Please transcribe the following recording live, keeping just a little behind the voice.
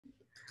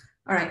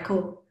All right,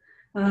 cool.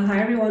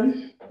 Hi,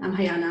 everyone. I'm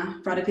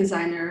Rayana, product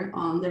designer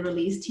on the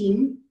release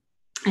team.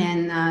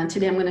 And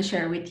today I'm going to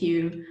share with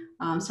you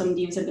some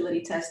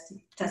usability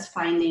test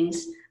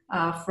findings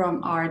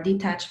from our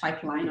detached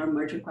pipeline or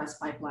merge request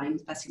pipeline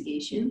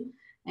investigation.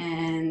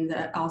 And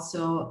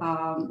also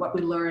what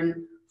we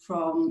learned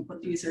from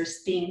what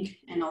users think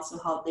and also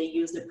how they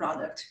use the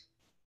product.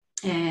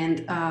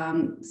 And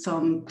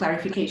some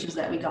clarifications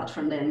that we got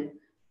from them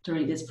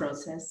during this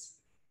process.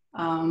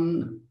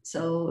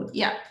 So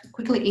yeah,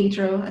 quickly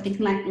intro. I think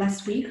like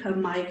last week,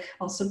 Mike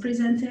also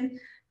presented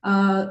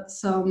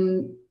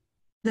some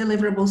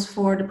deliverables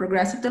for the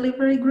progressive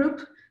delivery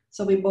group.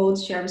 So we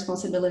both share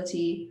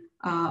responsibility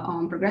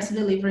on progressive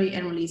delivery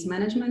and release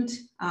management.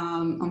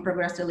 On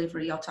progressive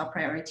delivery, our top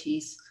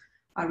priorities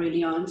are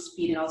really on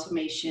speed and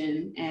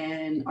automation,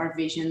 and our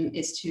vision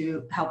is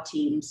to help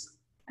teams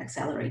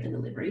accelerate the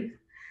delivery.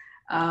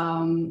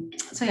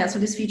 So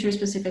this feature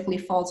specifically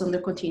falls under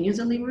continuous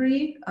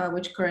delivery,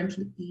 which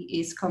currently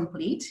is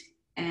complete,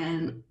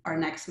 and our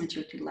next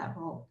maturity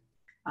level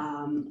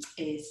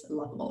is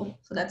lovable.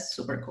 So that's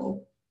super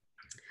cool.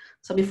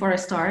 So before I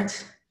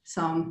start,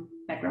 some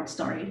background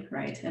story,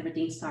 right?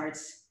 Everything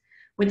starts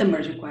with a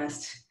merge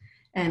request.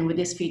 And with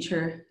this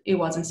feature, it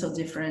wasn't so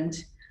different.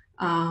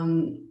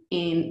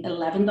 In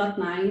 11.9,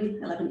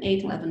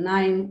 11.8,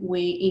 11.9,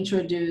 we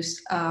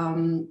introduced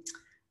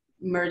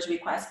merge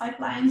request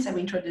pipelines, and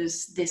we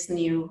introduced this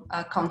new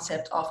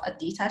concept of a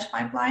detached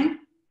pipeline,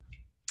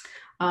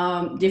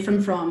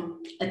 different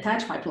from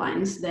attached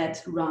pipelines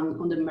that run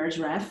on the merge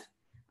ref.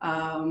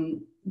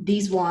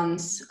 These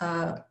ones,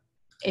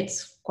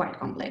 it's quite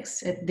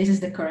complex. This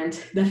is the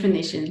current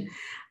definition.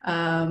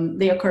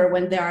 They occur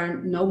when there are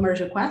no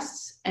merge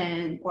requests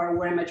or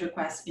where a merge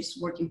request is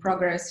work in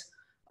progress,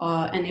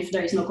 and if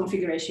there is no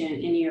configuration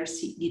in your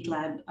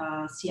GitLab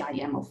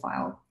CI/YAML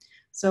file.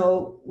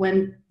 So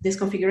when this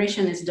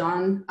configuration is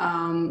done,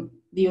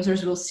 the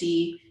users will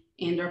see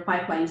in their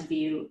pipelines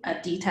view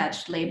a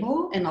detached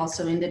label, and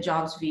also in the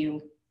jobs view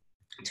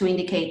to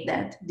indicate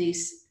that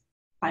this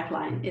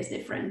pipeline is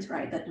different,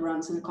 right? That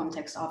runs in the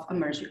context of a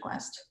merge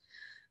request.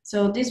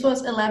 So this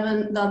was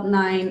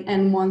 11.9,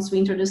 and once we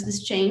introduced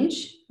this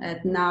change,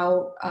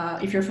 now,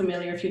 if you're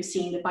familiar, if you've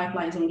seen the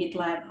pipelines on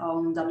GitLab,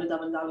 on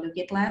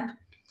www.gitlab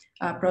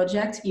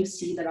project, you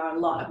see there are a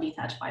lot of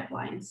detached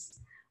pipelines.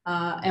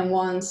 And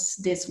once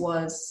this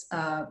was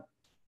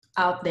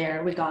out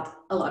there, we got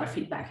a lot of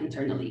feedback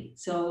internally.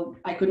 So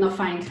I could not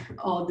find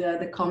all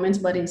the comments,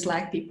 but in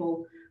Slack,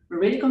 people were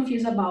really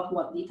confused about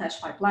what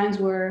detached pipelines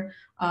were,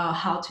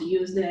 how to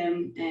use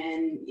them,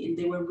 and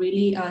they were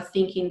really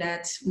thinking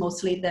that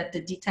mostly that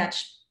the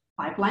detached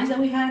pipelines that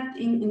we had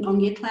on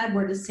GitLab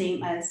were the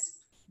same as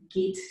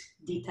Git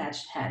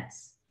detached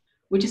heads,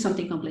 which is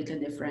something completely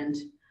different.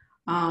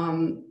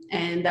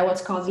 And that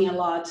was causing a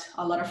lot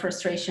of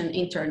frustration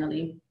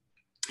internally.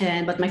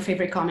 But my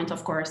favorite comment,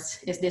 of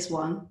course, is this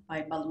one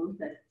by Balu,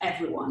 that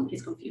everyone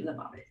is confused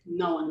about it.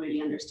 No one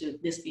really understood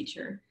this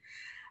feature.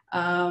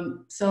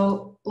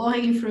 So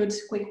low-hanging fruit,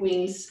 quick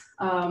wins.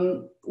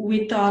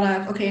 We thought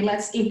of, okay,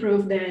 let's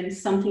improve then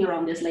something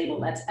around this label.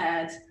 Let's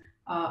add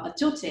a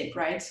tooltip,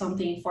 right?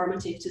 Something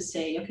informative to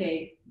say,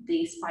 okay,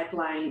 this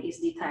pipeline is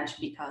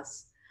detached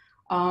because.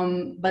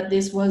 But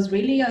this was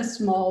really a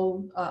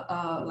small,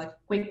 like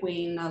quick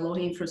win,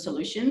 low-hanging fruit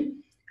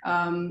solution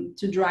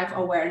to drive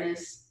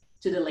awareness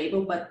to the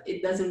label, but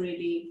it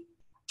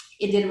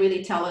didn't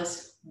really tell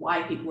us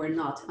why people were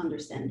not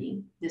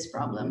understanding this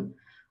problem.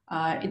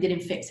 It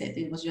didn't fix it.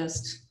 It was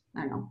just,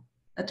 I don't know,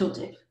 a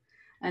tooltip.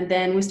 And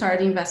then we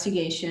started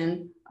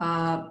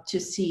to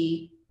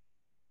see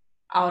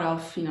out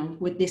of,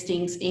 with these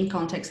things in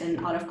context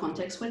and out of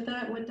context with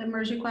the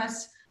merge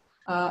requests,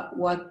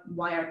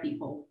 why are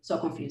people so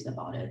confused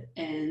about it?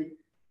 And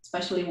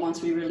especially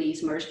once we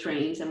release merge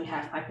trains and we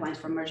have pipelines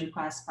for merge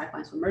requests,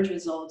 pipelines for merge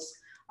results,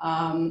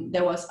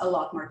 there was a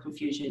lot more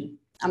confusion.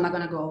 I'm not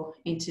going to go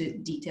into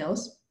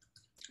details,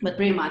 but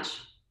pretty much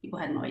people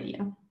had no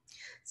idea.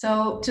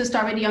 So to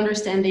start with the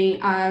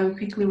understanding, I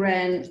quickly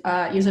ran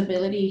a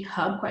usability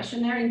hub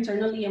questionnaire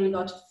internally, and we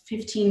got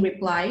 15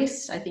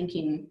 replies, I think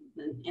in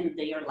a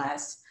day or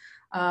less.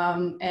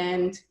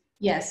 And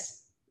yes,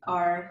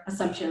 our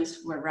assumptions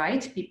were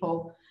right.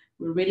 People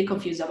were really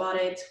confused about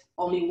it.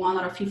 Only 1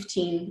 out of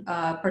 15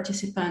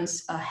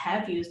 participants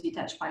have used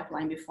detached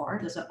pipeline before.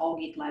 Those are all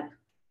GitLab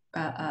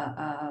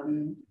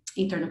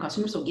internal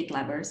customers, so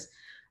GitLabbers,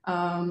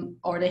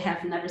 or they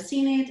have never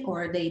seen it,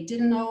 or they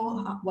didn't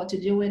know what to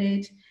do with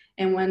it.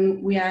 And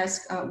when we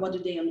ask what do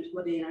they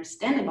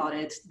understand about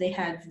it, they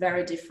had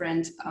very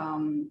different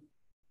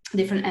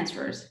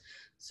answers.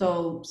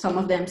 So some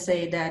of them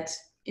say that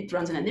it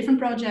runs in a different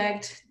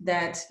project,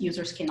 that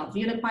users cannot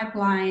view the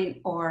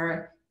pipeline,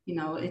 or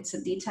it's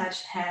a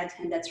detached head,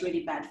 and that's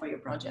really bad for your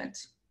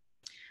project.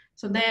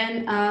 So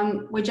then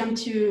we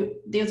jumped to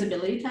the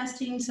usability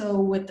testing.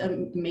 So with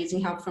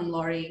amazing help from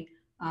Laurie,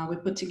 we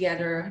put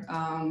together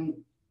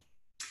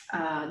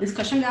a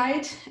discussion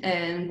guide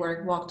and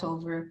walked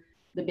over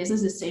the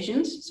business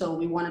decisions. So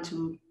we wanted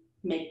to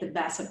make the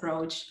best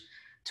approach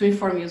to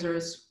inform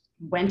users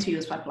when to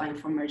use pipeline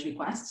for merge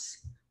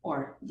requests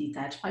or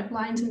detached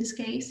pipelines in this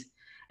case.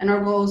 And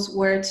our goals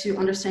were to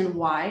understand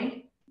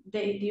why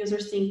the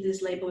users think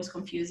this label is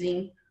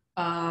confusing,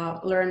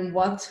 learn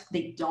what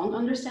they don't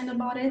understand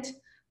about it,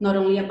 not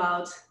only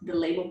about the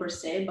label per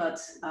se, but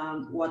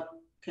what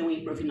can we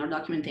improve in our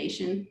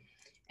documentation,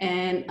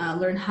 and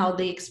learn how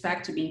they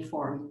expect to be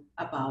informed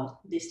about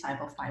this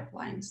type of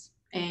pipelines.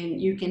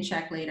 And you can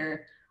check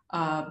later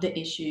the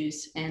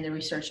issues and the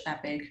research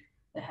epic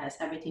that has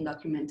everything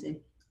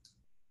documented.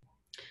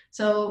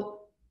 So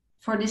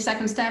for this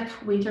second step,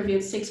 we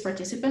interviewed 6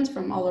 participants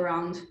from all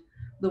around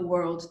the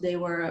world. They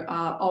were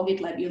all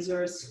GitLab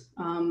users.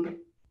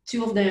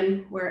 2 of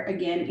them were,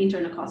 again,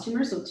 internal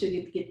customers, so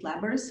 2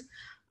 GitLabbers.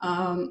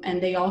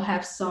 And they all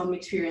have some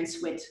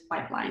experience with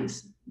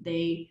pipelines.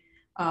 They,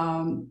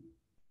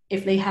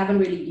 if they haven't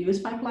really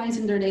used pipelines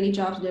in their daily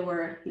jobs, they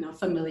were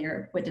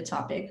familiar with the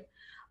topic.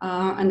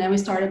 And then we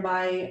started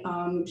by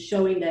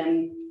showing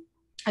them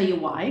a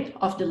UI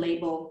of the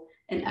label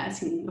and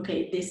asking,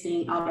 okay, this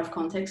thing out of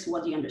context,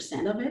 what do you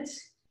understand of it?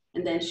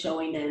 And then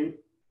showing them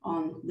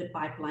on the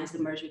pipelines, the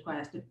merge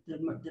request, the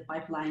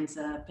pipelines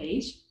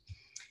page.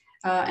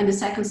 And the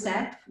second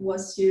step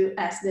was to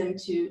ask them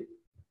to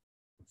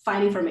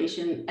find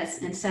information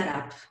and set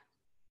up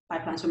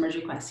pipelines for merge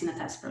requests in a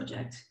test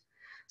project.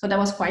 So that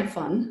was quite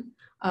fun.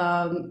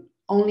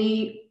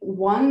 Only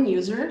 1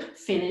 user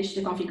finished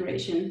the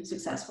configuration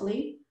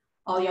successfully.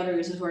 All the other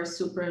users were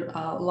super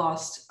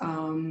lost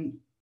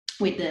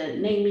with the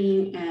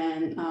naming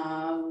and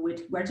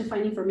with where to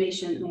find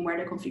information and where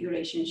the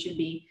configuration should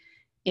be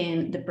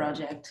in the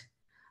project.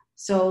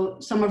 So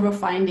some of our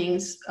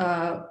findings,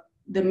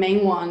 the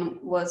main one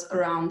was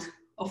around,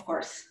 of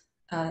course,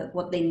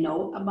 what they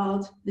know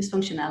about this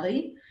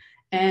functionality.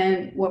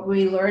 And what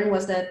we learned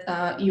was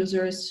that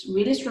users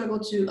really struggle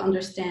to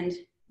understand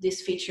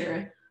this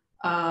feature.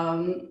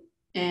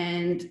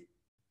 And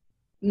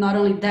not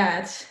only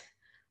that,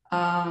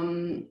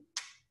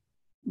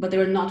 but they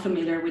were not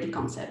familiar with the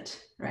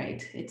concept,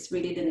 right? It's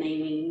really the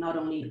naming, not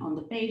only on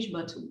the page,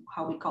 but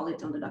how we call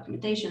it on the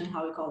documentation,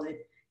 how we call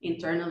it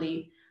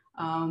internally.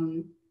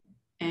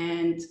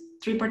 And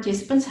 3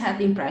 participants had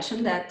the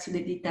impression that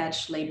the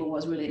detached label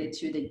was related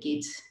to the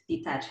Git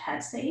detached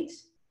head state.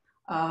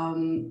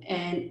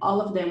 And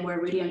all of them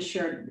were really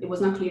unsure. It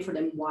was not clear for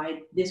them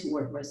why this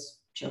word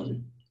was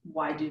chosen.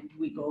 Why did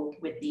we go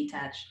with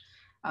detached?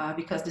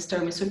 Because this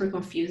term is super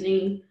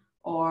confusing,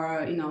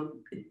 or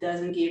it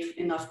doesn't give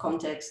enough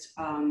context,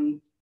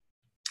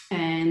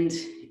 and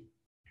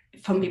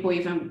some people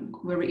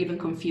were even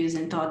confused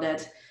and thought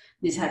that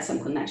this had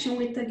some connection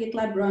with the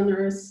GitLab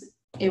runners.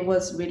 It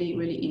was really,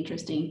 really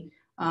interesting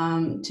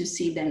to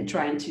see them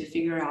trying to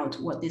figure out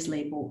what this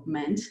label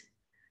meant.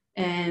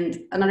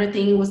 And another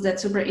thing was that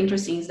super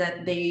interesting is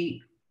that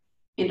they,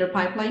 in their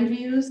pipeline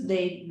views,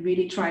 they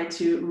really try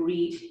to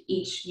read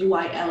each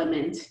UI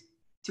element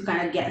to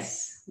kind of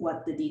guess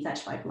what the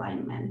detached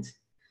pipeline meant.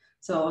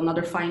 So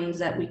another finding is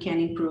that we can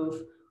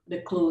improve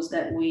the clues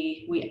that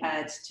we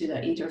add to the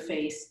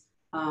interface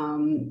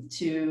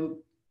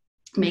to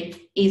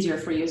make easier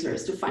for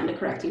users to find the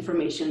correct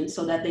information,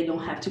 so that they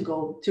don't have to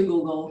go to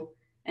Google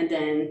and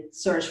then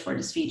search for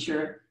this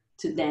feature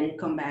to then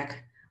come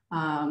back,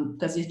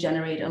 because it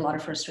generates a lot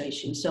of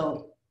frustration.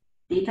 So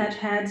detached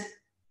heads,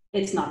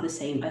 it's not the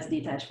same as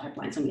detached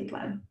pipelines on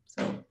GitLab.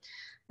 So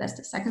that's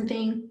the second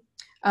thing.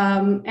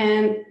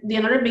 And the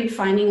another big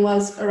finding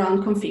was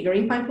around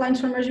configuring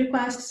pipelines for merge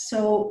requests.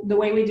 So the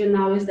way we do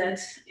now is that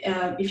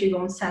if you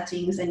go on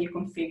settings and you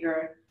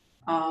configure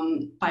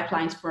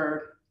pipelines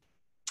for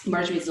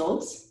merge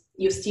results,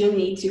 you still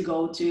need to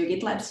go to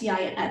GitLab CI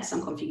and add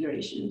some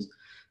configurations.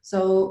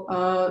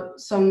 So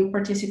some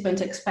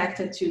participants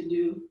expected to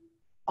do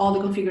all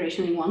the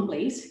configuration in one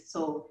place,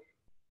 so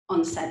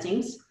on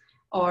settings,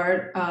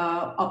 or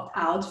opt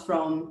out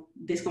from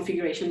this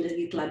configuration, the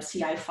GitLab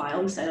CI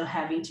file, instead of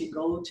having to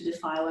go to the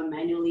file and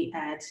manually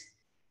add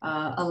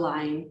a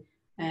line.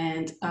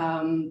 And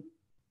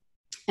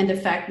the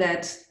fact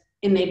that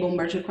enable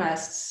merge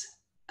requests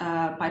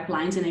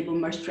pipelines enable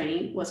merge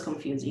train was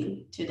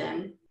confusing to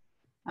them.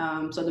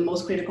 So the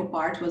most critical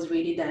part was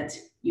really that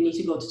you need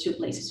to go to 2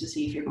 places to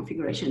see if your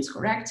configuration is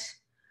correct.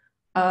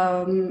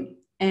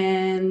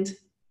 And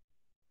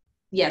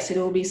yes, it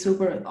will be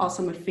super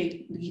awesome if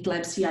the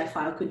GitLab CI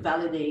file could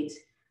validate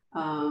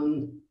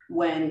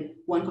when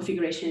one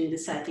configuration in the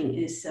setting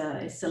is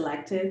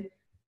selected,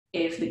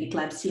 if the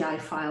GitLab CI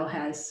file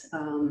has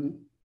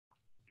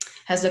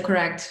the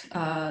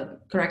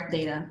correct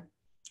data.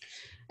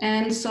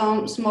 And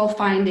some small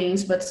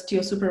findings, but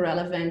still super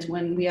relevant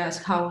when we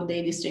ask how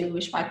they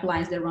distinguish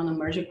pipelines that run on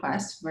merge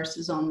requests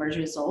versus on merge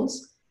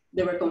results.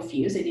 They were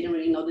confused, they didn't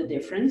really know the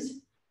difference.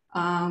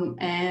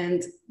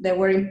 And there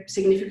were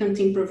significant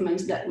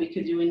improvements that we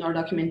could do in our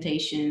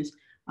documentations.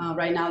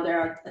 Right now, there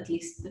are at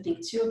least, I think,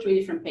 2 or 3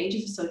 different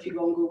pages. So if you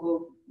go on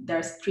Google,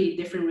 there's 3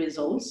 different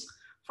results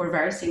for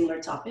very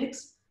similar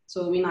topics. So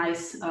it would be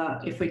nice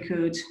if we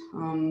could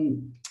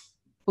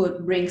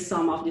bring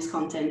some of this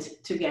content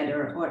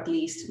together, or at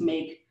least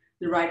make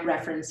the right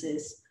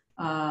references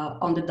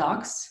on the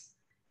docs,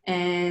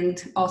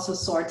 and also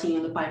sorting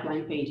on the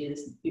pipeline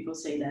pages. People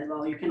say that,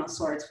 well, you cannot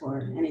sort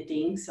for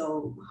anything,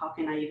 so how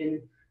can I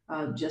even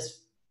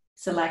just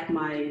select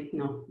my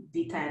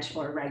detached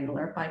or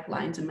regular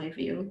pipelines in my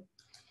view?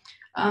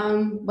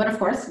 But of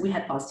course, we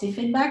had positive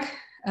feedback.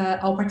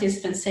 All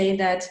participants say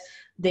that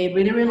they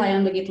really rely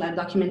on the GitLab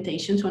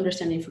documentation to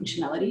understand the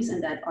functionalities,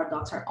 and that our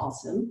docs are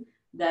awesome,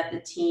 that the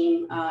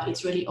team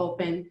is really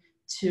open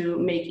to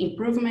make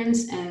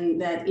improvements,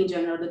 and that in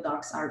general, the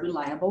docs are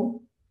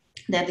reliable,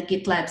 that the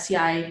GitLab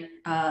CI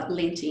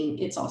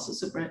linting, it's also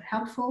super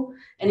helpful,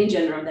 and in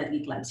general, that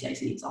GitLab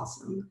CI/CD is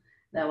awesome.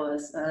 That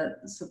was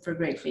super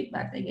great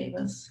feedback they gave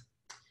us.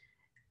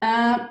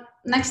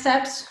 Next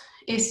steps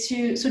is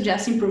to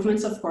suggest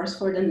improvements, of course,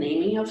 for the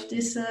naming of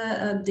this,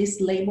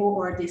 this label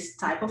or this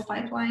type of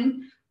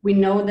pipeline. We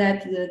know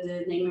that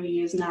the name we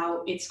use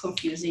now, it's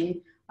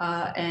confusing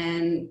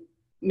and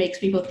makes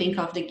people think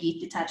of the Git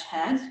detached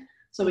head.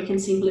 So we can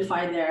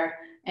simplify there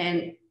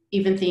and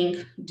even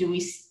think,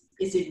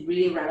 is it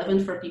really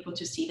relevant for people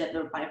to see that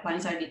their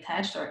pipelines are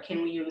detached, or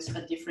can we use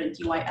a different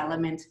UI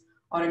element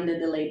under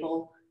the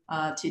label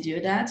to do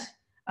that?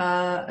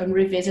 And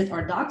revisit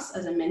our docs,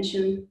 as I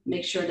mentioned,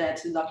 make sure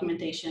that the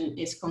documentation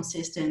is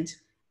consistent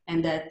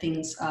and that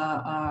things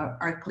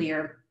are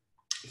clear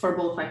for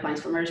both pipelines,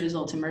 for merge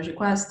results and merge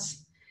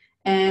requests.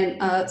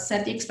 And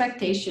set the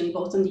expectation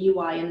both on the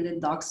UI and the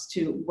docs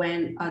to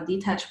when a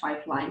detached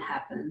pipeline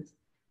happens,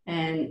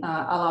 and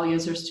allow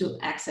users to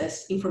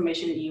access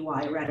information in the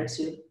UI rather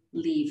to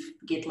leave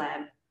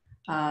GitLab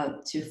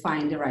to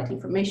find the right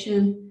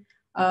information.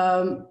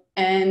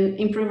 And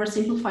improve or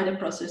simplify the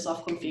process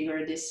of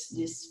configure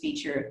this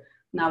feature.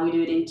 Now we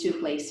do it in 2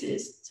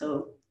 places.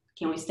 So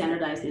can we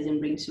standardize this and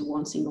bring to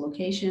one single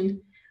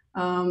location?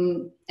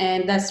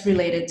 And that's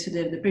related to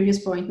the previous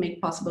point, make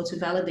it possible to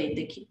validate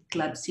the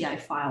GitLab CI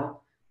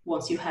file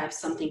once you have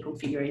something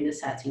configured in the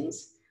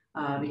settings.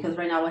 Because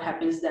right now what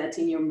happens is that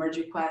in your merge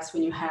request,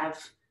 when you have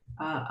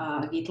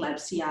GitLab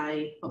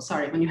CI,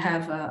 when you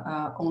have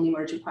only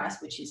merge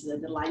request, which is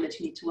the line that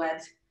you need to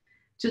add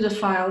to the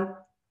file,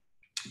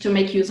 to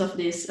make use of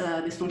this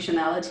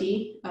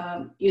functionality,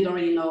 you don't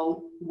really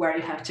know where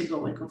you have to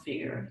go and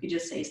configure. It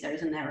just says there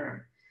is an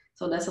error.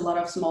 So that's a lot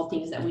of small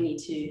things that we need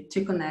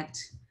to connect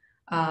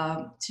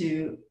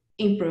to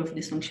improve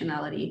this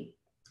functionality.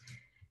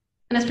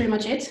 And that's pretty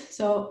much it.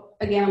 So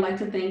again, I'd like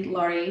to thank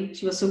Laurie.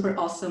 She was super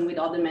awesome with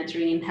all the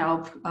mentoring and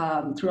help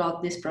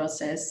throughout this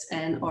process,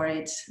 and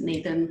Orit,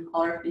 Nathan,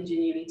 all our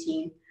engineering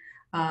team,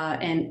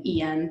 and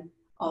Ian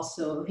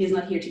also. He's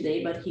not here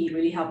today, but he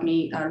really helped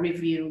me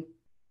review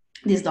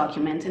this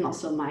document, and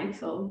also Mike,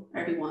 so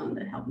everyone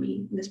that helped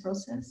me in this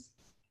process.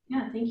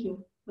 Yeah, thank you.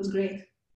 It was great.